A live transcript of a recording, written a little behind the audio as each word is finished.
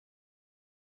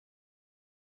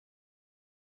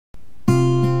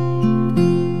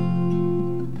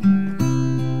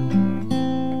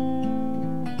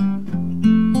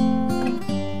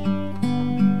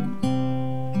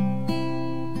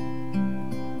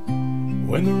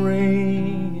When the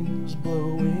rain is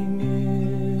blowing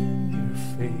in your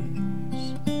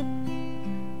face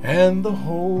and the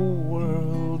whole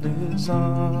world is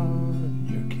on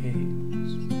your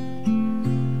case,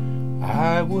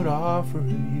 I would offer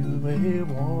you a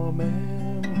warm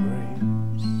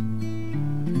embrace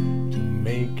to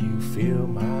make you feel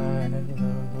my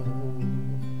love.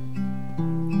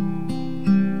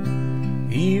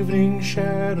 Evening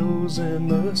shadows and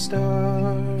the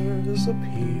stars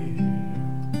appear,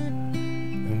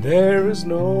 and there is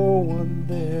no one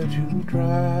there to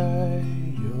dry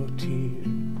your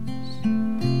tears,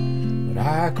 but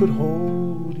I could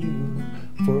hold you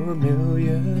for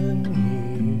 1,000,000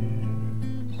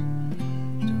 years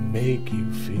to make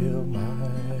you feel my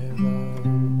love.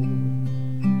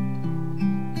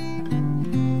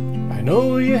 I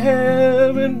know you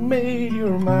haven't made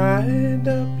your mind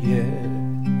up yet,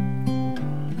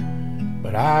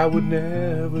 but I would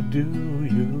never do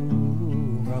you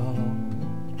wrong.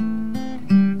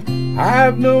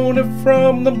 I've known it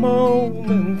from the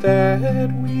moment that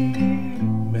we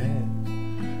met.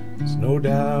 There's no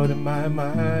doubt in my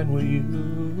mind where you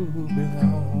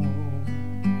belong.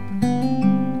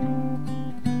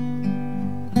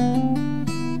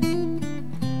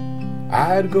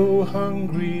 I'd go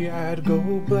hungry, I'd go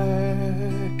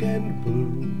black and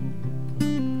blue,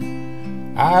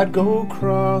 I'd go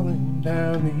crawling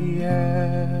down the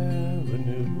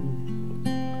avenue.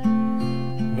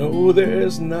 No,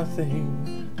 there's nothing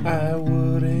I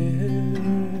wouldn't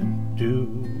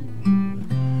do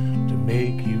to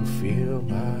make you feel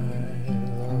my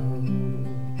love.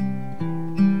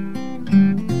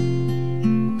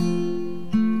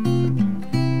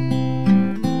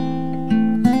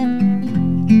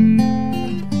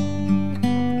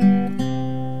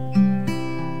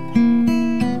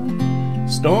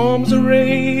 Storms are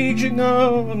raging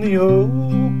on the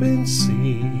open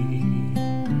sea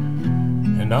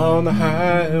and on the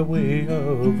highway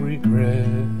of regret.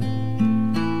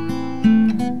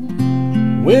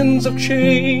 Winds of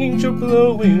change are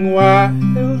blowing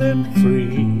wild and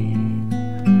free,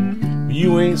 but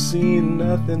you ain't seen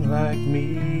nothing like me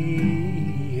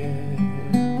yet.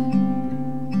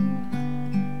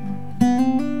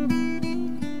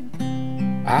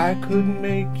 I could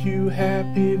make you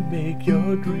happy, make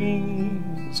your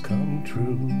dreams come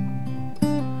true.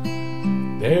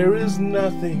 There is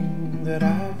nothing that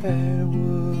I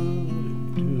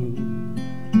wouldn't do.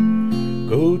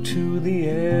 Go to the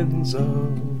ends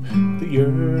of the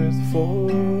earth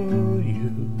for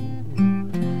you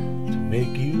to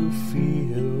make you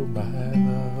feel my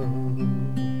love,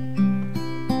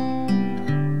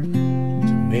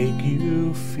 to make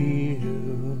you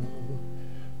feel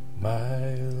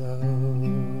my love.